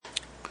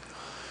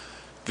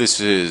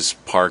This is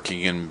Parking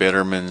in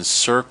Bitterman's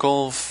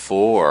Circle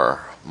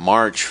for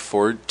March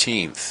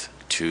 14th,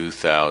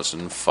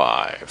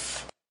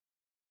 2005.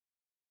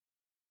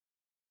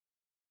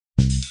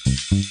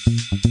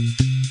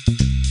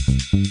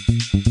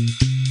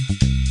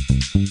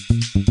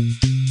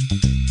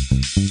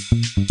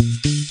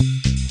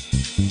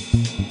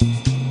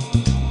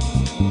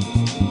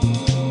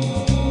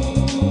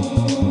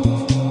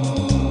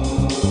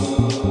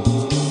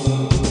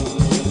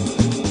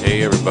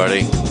 Hey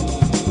everybody.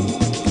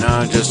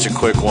 Just a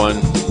quick one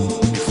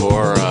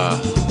before the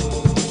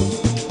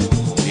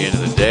end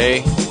of the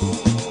day.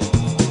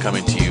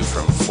 Coming to you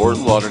from Fort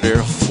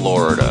Lauderdale,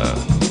 Florida.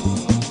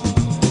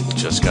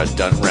 Just got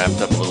done,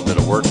 wrapped up a little bit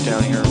of work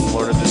down here in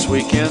Florida this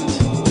weekend.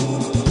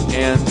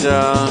 And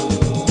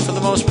for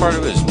the most part,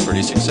 it was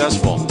pretty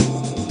successful.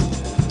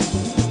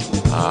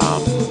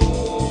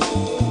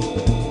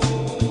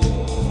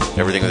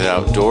 Everything was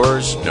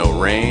outdoors, no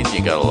rain,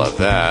 you gotta love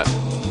that.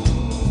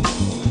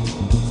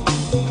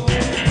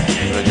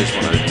 I just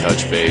wanted to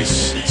touch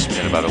base. It's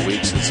been about a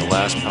week since the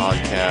last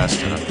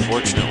podcast, and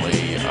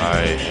unfortunately,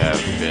 I've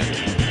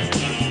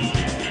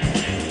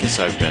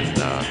been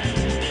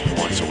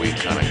once a week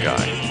kind of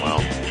guy. Well,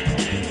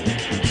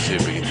 see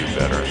if we can do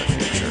better in the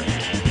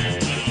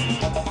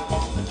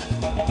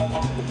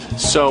future.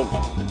 So,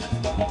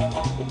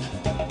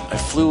 I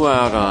flew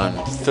out on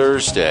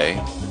Thursday,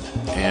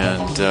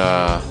 and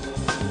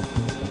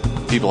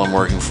people I'm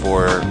working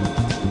for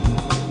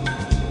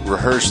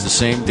rehearsed the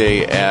same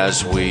day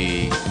as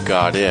we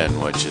got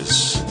in, which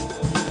is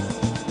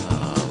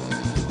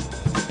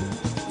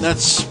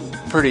that's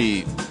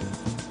pretty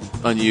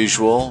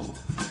unusual,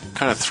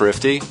 kind of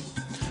thrifty,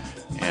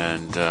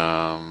 and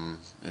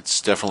it's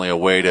definitely a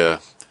way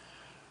to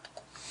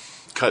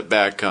cut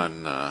back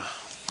on a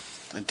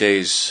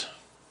day's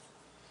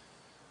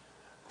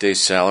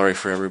salary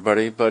for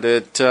everybody. But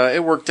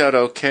it worked out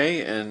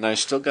okay, and I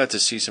still got to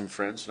see some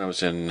friends when I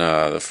was in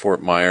the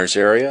Fort Myers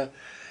area.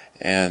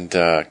 And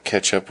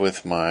catch up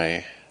with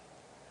my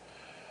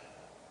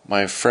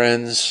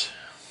friends,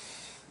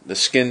 the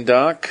Skin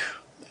Doc,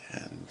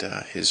 and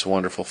his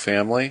wonderful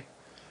family.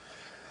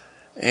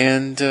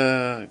 And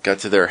got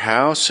to their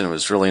house, and it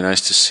was really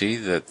nice to see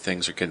that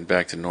things are getting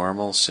back to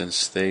normal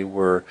since they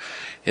were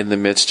in the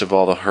midst of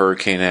all the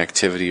hurricane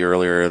activity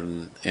earlier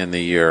in the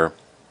year.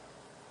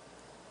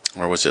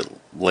 Or was it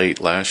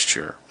late last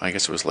year? I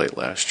guess it was late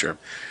last year.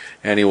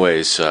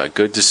 Anyways,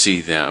 good to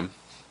see them.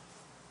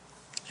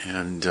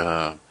 And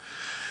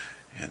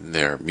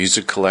their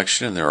music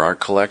collection and their art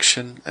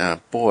collection.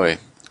 Boy,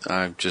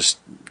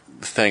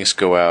 thanks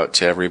go out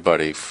to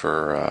everybody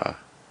for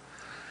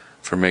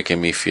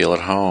making me feel at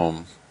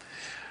home.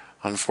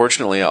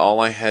 Unfortunately, all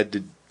I had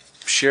to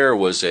share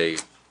was a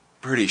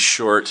pretty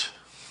short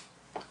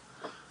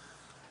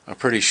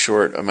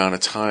amount of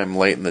time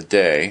late in the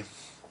day,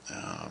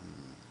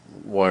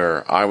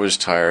 where I was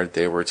tired,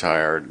 they were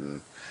tired,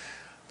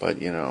 but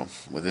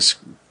with this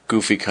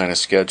goofy kind of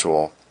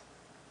schedule.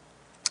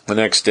 The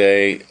next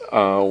day,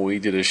 we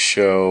did a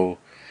show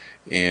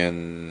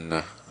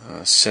in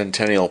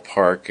Centennial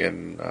Park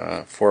in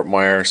Fort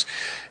Myers,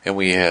 and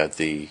we had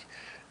the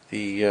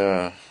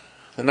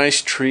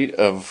nice treat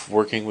of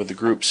working with the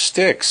group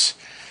Styx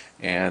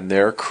and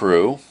their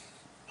crew.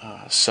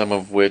 Some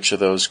of which of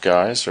those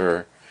guys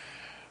are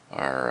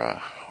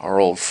our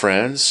old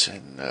friends,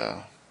 and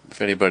if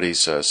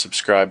anybody's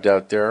subscribed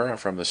out there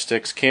from the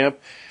Styx camp.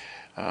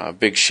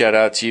 Big shout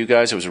out to you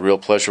guys. It was a real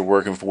pleasure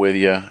working with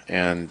you,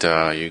 and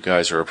you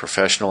guys are a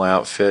professional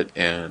outfit,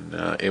 and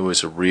it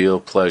was a real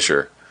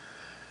pleasure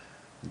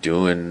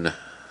doing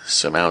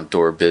some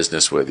outdoor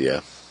business with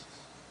you.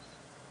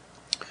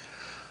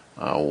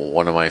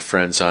 One of my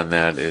friends on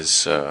that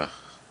is a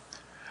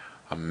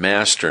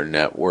master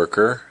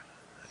networker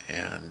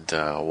and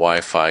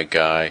Wi-Fi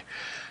guy,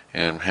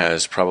 and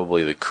has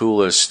probably the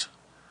coolest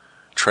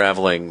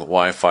traveling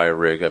Wi-Fi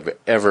rig I've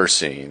ever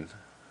seen.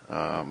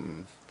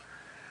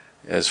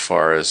 As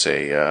far as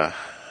a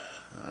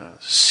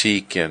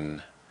seek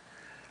and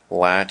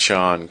latch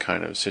on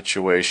kind of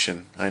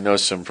situation. I know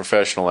some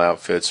professional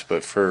outfits,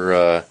 but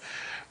for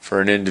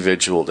an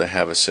individual to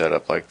have a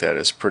setup like that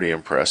is pretty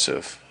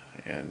impressive.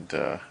 And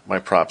my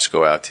props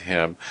go out to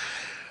him.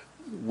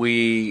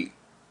 We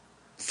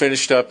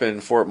finished up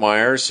in Fort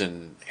Myers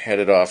and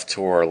headed off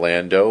to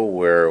Orlando,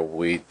 where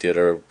we did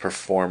a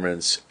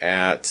performance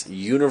at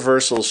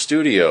Universal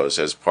Studios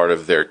as part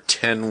of their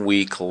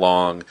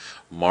 10-week-long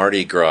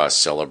Mardi Gras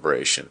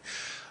celebration.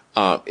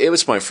 It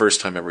was my first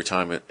time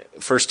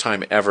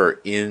ever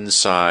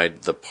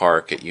inside the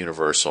park at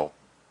Universal.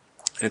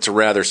 And it's a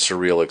rather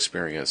surreal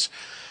experience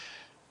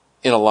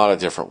in a lot of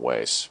different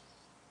ways.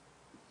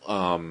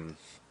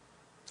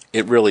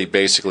 It really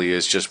basically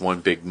is just one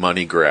big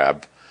money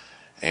grab.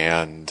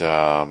 And,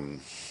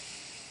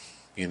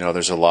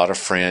 there's a lot of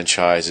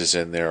franchises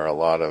in there, a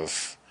lot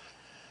of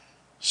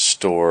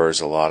stores,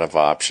 a lot of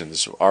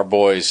options. Our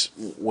boys,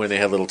 when they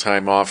had a little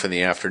time off in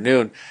the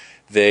afternoon,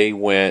 they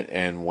went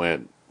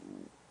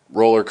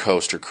roller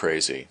coaster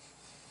crazy.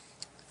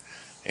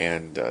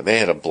 and they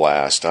had a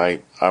blast.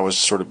 I was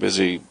sort of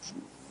busy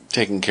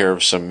taking care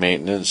of some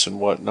maintenance and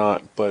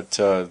whatnot, but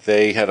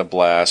they had a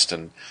blast,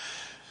 and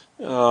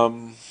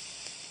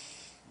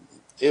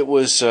it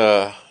was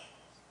the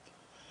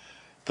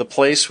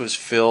place was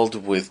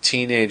filled with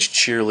teenage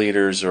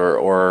cheerleaders,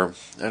 or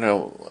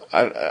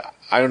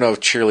I don't know if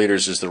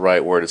cheerleaders is the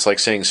right word. It's like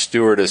saying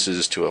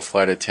stewardesses to a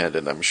flight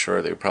attendant. I'm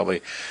sure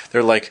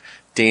they're like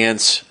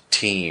dance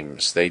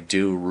teams. They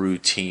do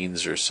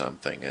routines or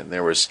something, and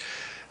there was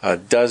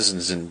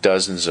dozens and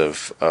dozens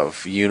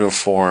of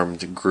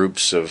uniformed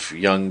groups of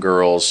young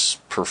girls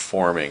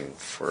performing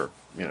for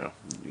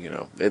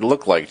it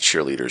looked like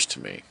cheerleaders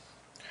to me.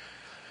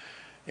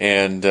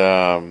 And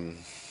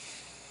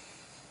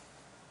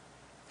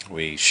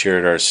we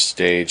shared our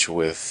stage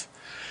with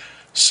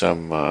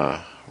some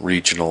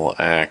regional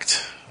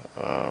act,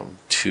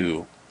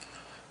 two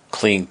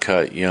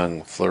clean-cut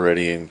young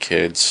Floridian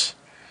kids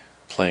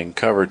playing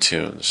cover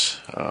tunes.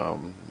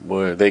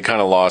 They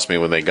kind of lost me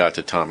when they got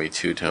to Tommy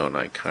Two-Tone.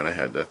 I kind of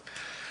had to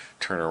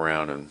turn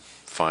around and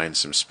find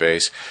some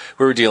space.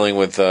 We were dealing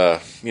with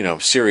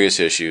serious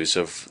issues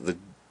of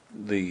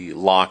the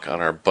lock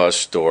on our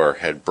bus door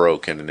had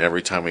broken, and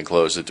every time we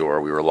closed the door,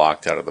 we were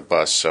locked out of the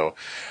bus. So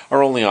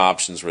our only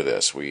options were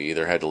this. We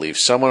either had to leave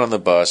someone on the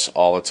bus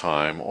all the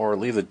time, or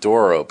leave the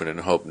door open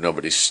and hope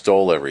nobody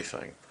stole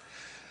everything.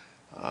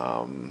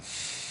 I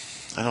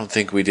don't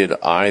think we did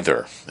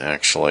either,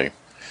 actually.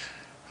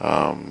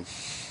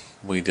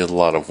 We did a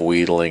lot of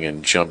wheedling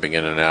and jumping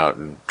in and out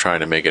and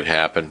trying to make it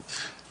happen.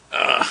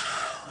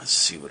 Let's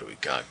see, what do we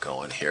got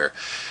going here?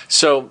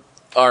 So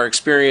our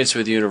experience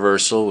with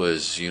Universal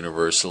was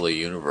universally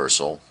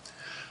universal.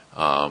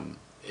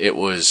 It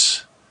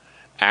was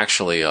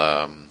actually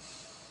a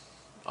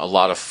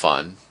lot of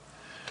fun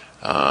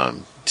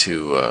to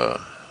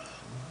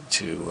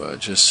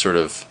just sort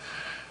of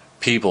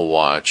people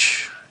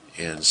watch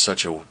in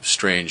such a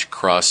strange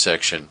cross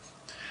section.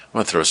 I'm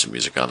going to throw some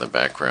music on the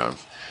background.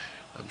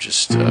 I'm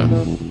just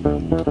need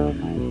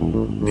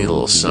a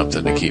little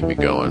something to keep me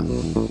going.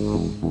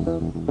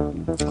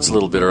 It's a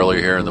little bit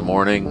earlier here in the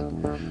morning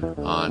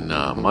on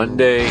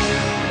Monday.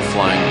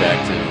 Flying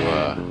back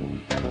to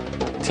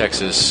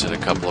Texas in a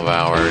couple of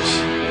hours.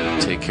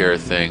 Take care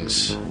of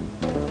things.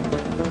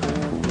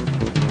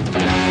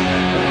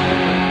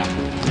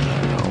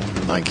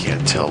 I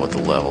can't tell what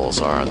the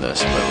levels are on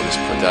this, but we'll just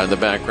put that in the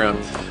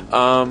background.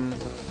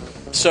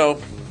 So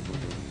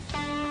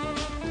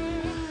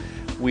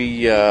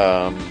we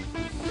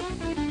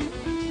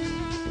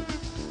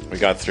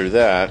got through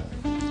that.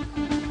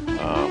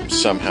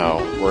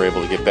 Somehow we're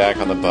able to get back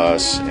on the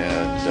bus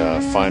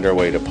and find our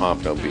way to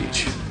Pompano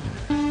Beach,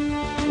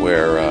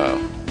 where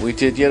we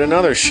did yet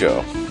another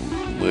show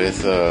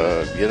with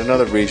yet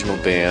another regional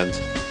band.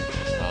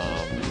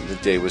 The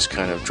day was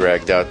kind of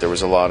dragged out. There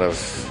was a lot of,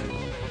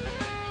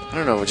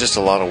 just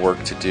a lot of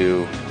work to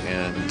do.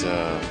 And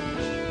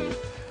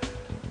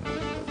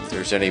if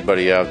there's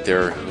anybody out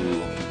there who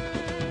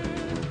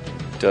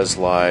does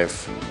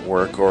live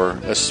work, or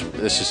this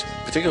is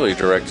particularly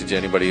directed to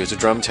anybody who's a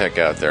drum tech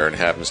out there and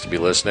happens to be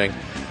listening,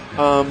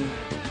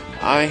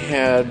 I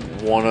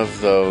had one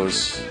of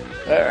those.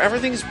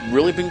 Everything's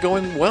really been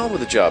going well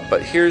with the job,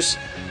 but here's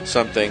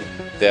something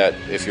that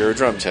if you're a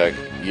drum tech,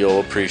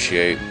 you'll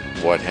appreciate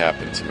what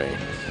happened to me.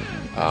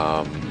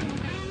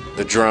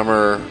 The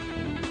drummer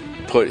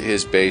put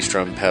his bass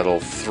drum pedal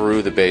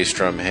through the bass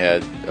drum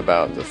head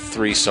about the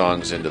 3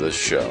 songs into the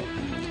show.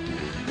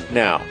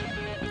 Now,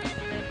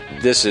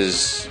 this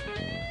is,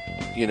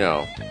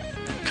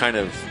 kind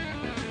of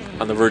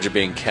on the verge of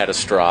being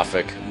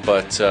catastrophic,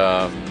 but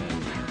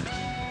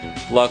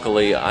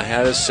luckily I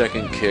had a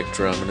second kick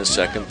drum and a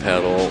second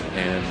pedal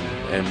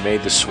and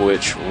made the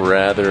switch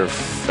rather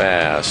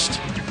fast.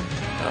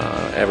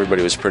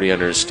 Everybody was pretty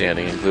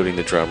understanding, including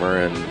the drummer,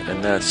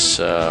 and that's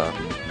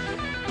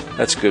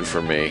good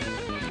for me.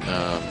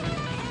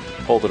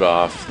 Pulled it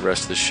off. The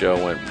rest of the show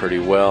went pretty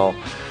well.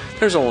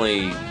 There's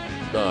only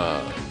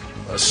a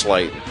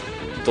slight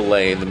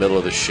delay in the middle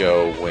of the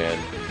show when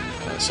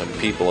some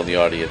people in the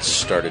audience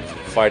started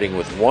fighting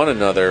with one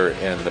another,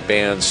 and the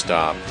band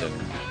stopped and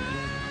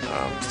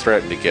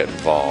threatened to get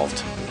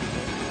involved.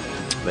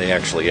 They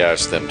actually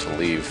asked them to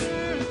leave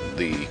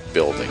the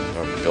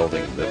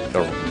the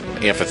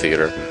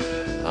amphitheater,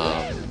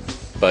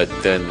 but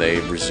then they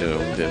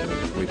resumed,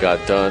 and we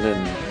got done,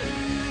 and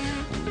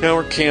now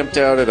we're camped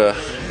out at a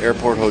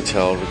airport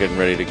hotel. We're getting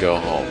ready to go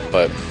home,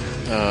 but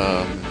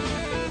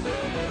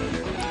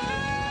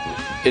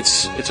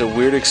it's a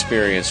weird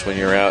experience when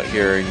you're out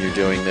here and you're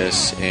doing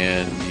this,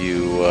 and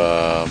you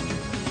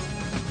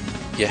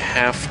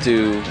have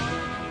to.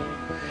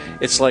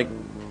 It's like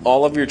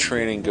all of your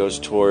training goes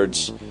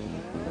towards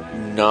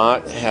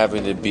not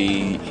having to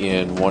be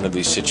in one of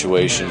these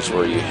situations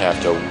where you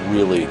have to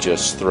really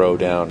just throw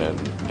down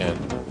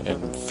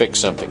and fix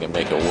something and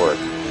make it work.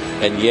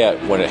 And yet,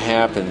 when it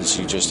happens,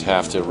 you just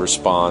have to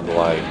respond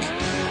like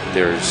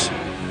there's,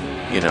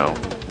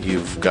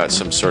 you've got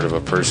some sort of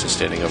a person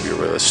standing over you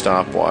with a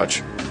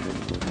stopwatch.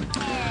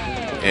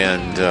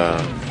 And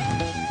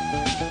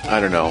I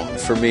don't know.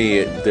 For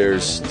me,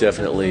 there's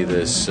definitely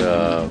this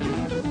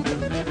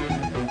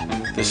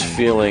this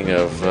feeling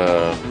of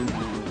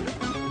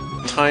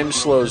time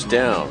slows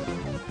down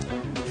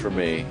for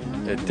me.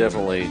 It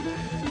definitely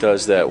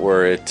does that,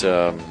 where it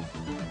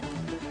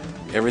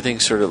everything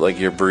sort of like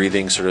your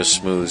breathing sort of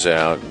smooths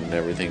out and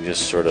everything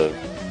just sort of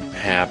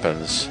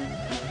happens,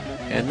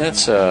 and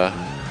that's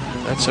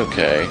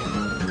okay.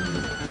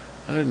 I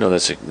didn't know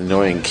this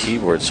annoying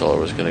keyboard solo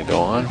was going to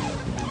go on.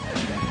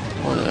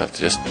 Well, I have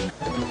to just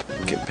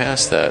get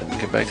past that and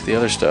get back to the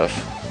other stuff.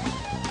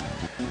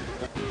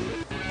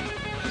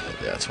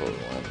 That's what we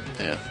want.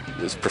 Yeah,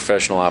 this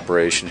professional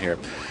operation here.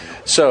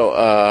 So,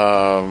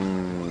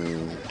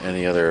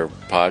 any other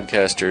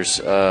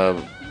podcasters?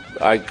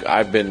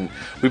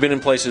 We've been in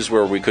places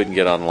where we couldn't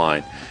get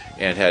online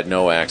and had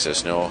no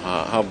access, no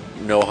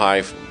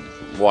high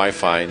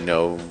Wi-Fi,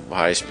 no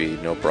high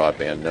speed, no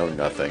broadband, no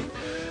nothing.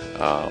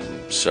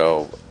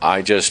 So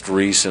I just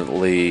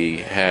recently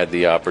had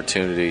the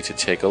opportunity to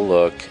take a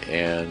look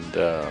and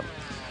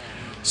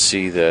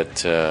see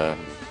that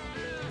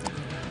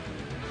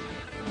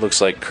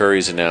looks like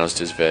Curry's announced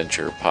his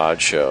venture,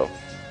 Pod Show.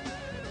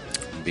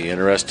 Be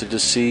interested to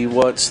see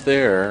what's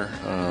there.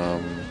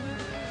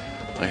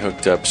 I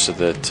hooked up so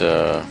that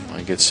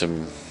I get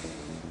some,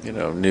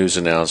 news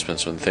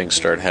announcements when things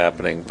start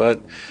happening.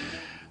 But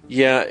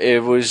yeah,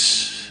 it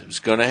was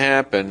going to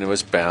happen. It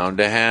was bound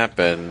to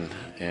happen,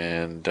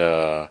 and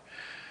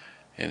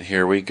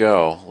here we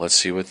go. Let's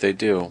see what they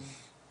do.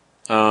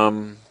 I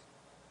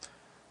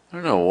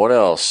don't know what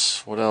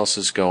else. What else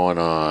is going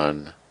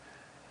on?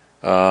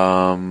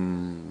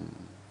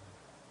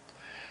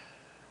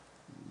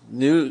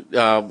 New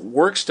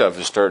work stuff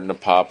is starting to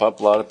pop up.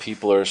 A lot of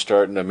people are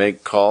starting to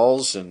make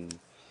calls, and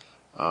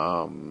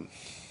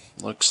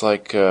looks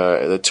like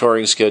the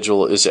touring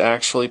schedule is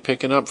actually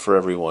picking up for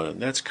everyone,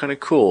 and that's kind of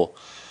cool.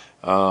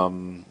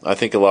 I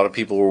think a lot of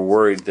people were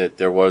worried that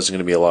there wasn't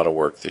going to be a lot of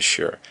work this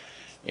year,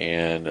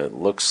 and it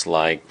looks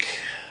like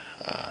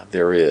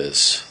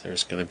there's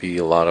going to be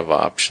a lot of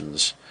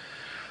options.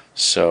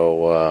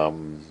 So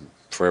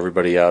for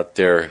everybody out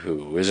there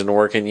who isn't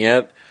working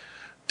yet,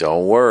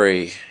 don't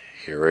worry.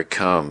 Here it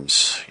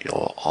comes.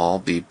 You'll all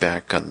be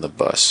back on the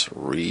bus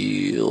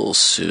real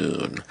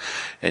soon.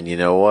 And you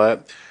know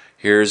what?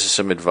 Here's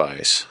some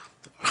advice.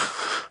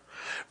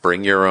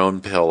 Bring your own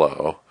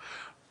pillow.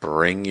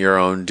 Bring your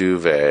own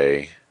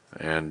duvet.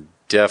 And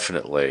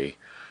definitely,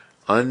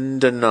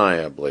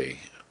 undeniably,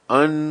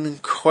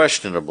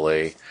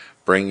 unquestionably,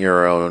 bring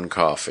your own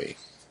coffee.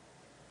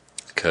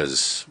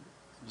 Because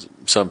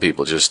some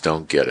people just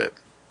don't get it.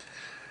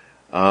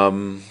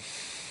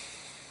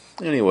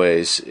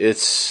 Anyways,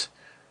 it's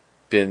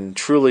been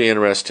truly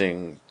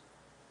interesting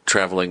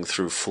traveling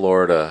through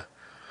Florida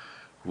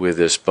with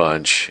this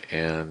bunch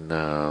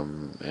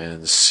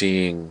and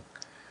seeing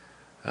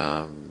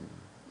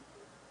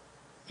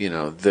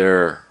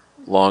they're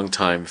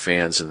longtime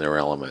fans in their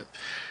element.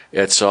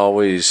 It's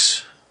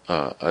always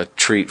a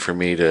treat for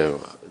me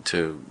to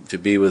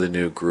be with a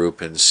new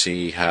group and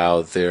see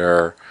how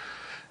their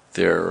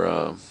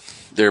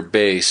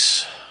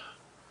base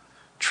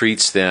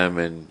treats them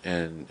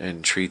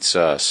and treats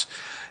us.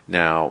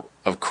 Now,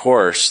 of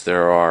course,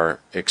 there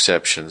are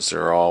exceptions.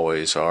 There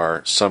always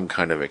are some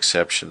kind of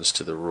exceptions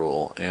to the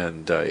rule,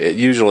 and it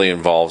usually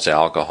involves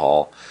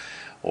alcohol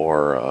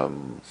or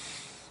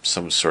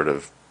some sort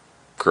of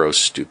gross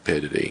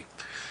stupidity.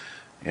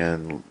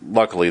 And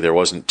luckily, there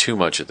wasn't too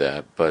much of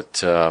that,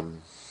 but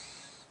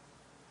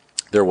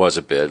there was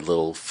a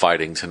little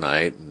fighting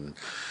tonight,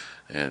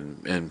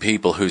 and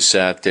people who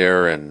sat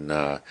there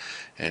and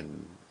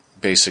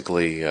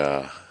basically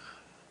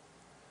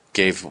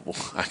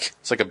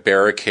it's like a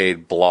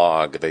barricade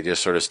blog. They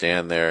just sort of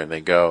stand there and they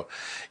go,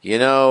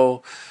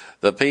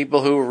 the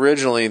people who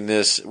originally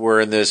were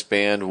in this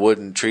band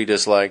wouldn't treat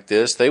us like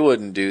this. They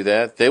wouldn't do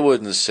that. They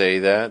wouldn't say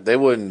that. They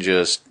wouldn't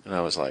just. And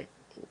I was like,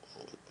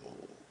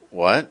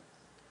 what?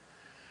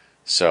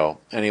 So,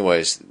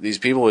 anyways, these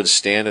people would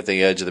stand at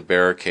the edge of the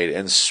barricade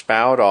and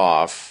spout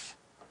off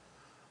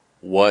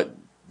what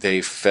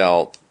they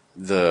felt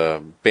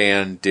the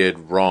band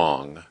did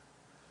wrong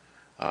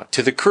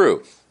to the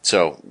crew.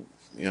 So,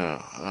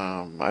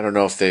 I don't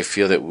know if they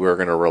feel that we're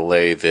going to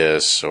relay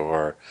this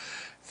or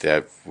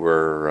that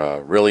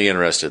we're really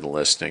interested in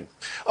listening.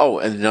 Oh,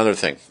 and another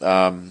thing.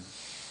 I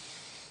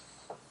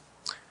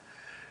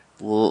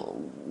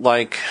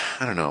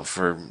don't know,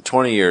 for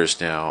 20 years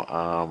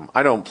now,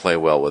 I don't play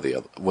well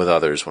with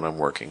others when I'm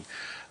working.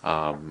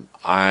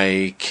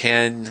 I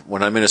can,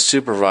 when I'm in a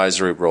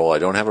supervisory role, I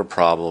don't have a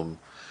problem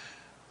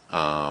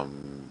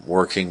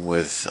working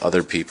with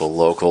other people,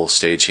 local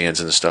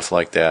stagehands and stuff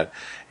like that,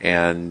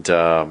 and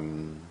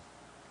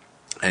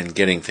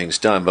getting things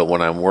done. But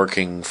when I'm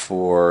working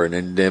for an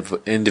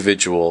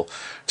individual,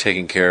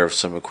 taking care of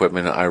some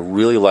equipment, I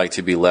really like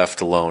to be left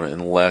alone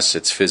unless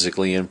it's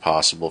physically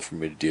impossible for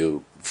me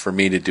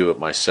to do it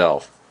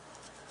myself.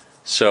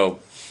 So,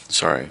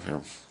 sorry,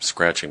 I'm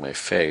scratching my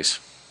face.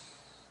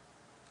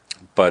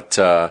 But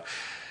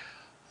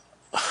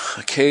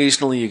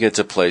occasionally you get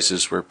to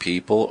places where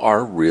people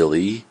are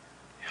really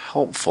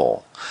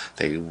helpful.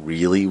 They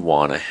really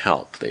want to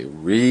help. They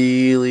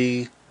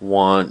really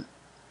want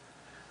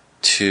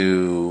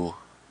to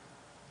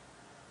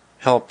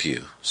help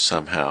you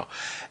somehow.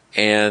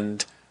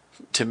 And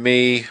to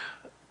me,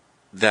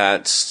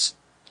 that's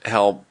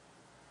help.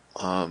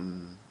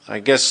 I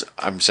guess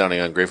I'm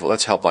sounding ungrateful.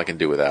 That's help I can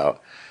do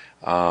without.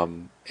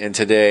 And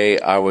today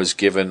I was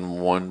given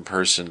one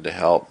person to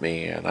help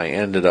me, and I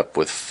ended up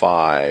with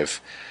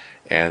 5,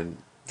 and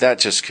that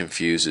just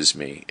confuses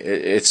me.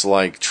 It's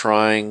like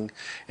trying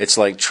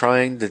to.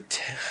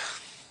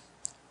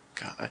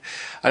 God,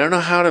 I don't know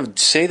how to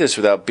say this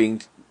without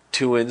being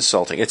too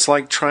insulting. It's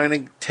like trying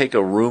to take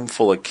a room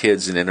full of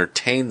kids and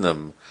entertain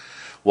them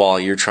while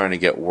you're trying to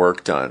get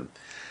work done,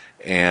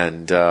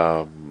 and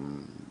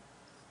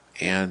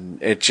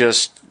it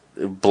just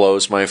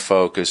blows my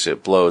focus.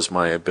 It blows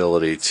my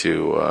ability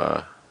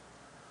to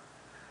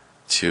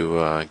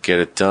get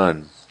it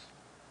done.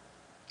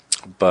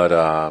 But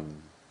I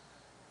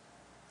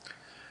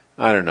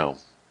don't know.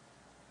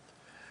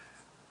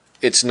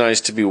 It's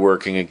nice to be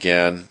working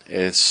again.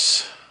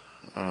 It's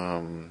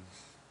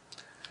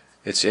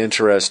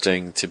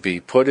interesting to be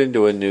put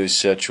into a new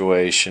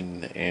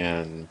situation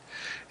and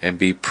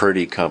be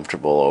pretty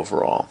comfortable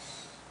overall.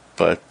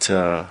 But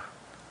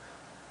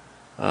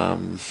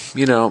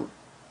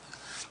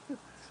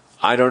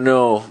I don't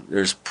know.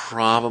 There's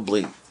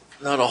probably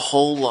not a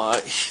whole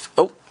lot.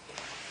 Oh,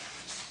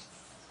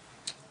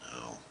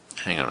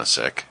 hang on a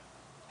sec.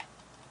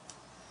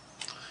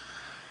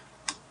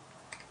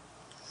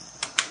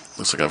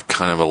 Looks like I've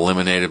kind of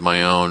eliminated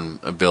my own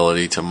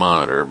ability to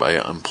monitor by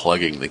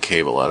unplugging the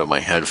cable out of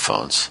my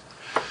headphones.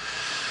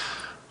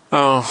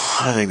 Oh,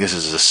 I think this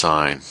is a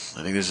sign.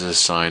 I think this is a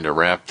sign to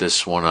wrap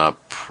this one up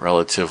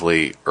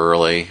relatively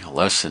early,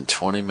 less than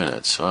 20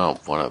 minutes. Oh,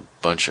 what a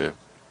bunch of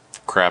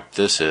crap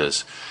this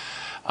is.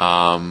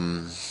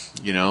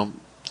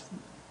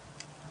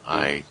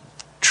 I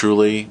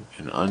truly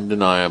and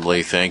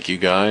undeniably thank you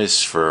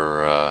guys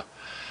for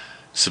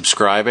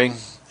subscribing,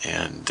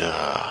 and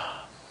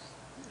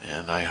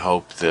I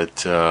hope that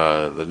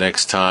the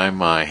next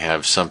time I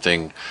have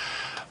something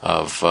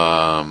of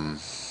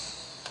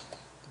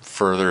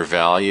further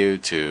value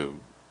to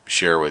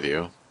share with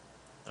you.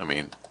 I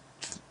mean,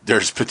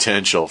 there's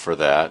potential for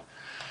that.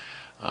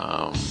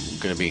 I'm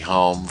going to be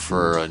home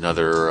for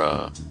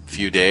another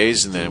few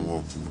days, and then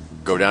we'll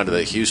go down to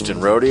the Houston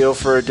Rodeo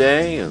for a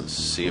day and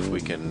see if we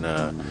can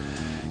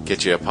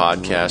get you a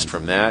podcast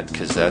from that,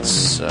 because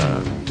that's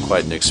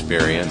quite an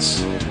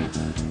experience.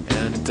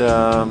 And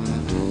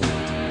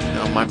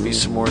might be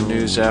some more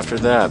news after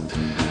that.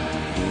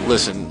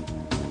 Listen,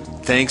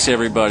 thanks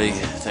everybody.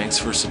 Thanks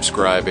for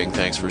subscribing.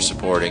 Thanks for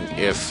supporting.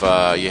 If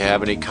you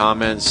have any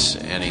comments,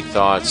 any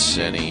thoughts,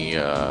 any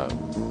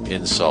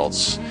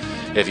insults,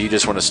 if you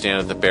just want to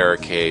stand at the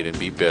barricade and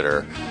be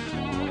bitter,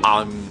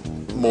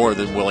 I'm more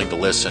than willing to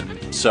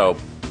listen. So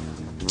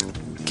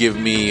give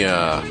me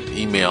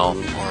email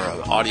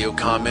or audio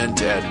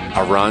comment at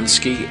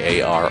Aronski,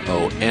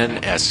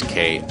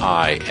 ARONSKI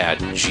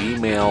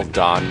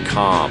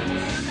 @gmail.com.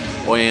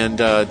 And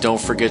don't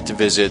forget to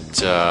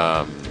visit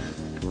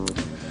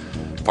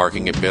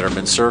Parking at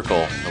Bitterman Circle,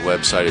 the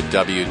website at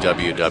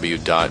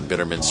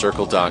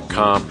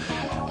www.bittermancircle.com,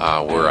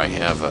 where I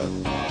have a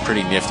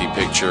pretty nifty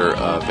picture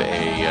of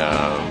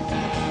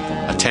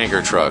a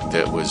tanker truck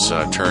that was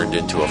turned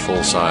into a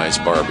full-size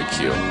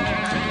barbecue.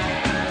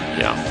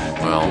 Yeah,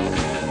 well,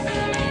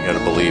 you got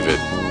to believe it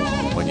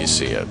when you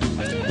see it.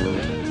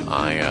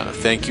 I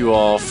thank you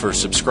all for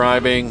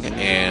subscribing,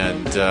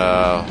 and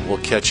we'll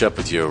catch up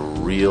with you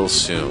real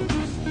soon.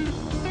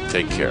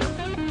 Take care.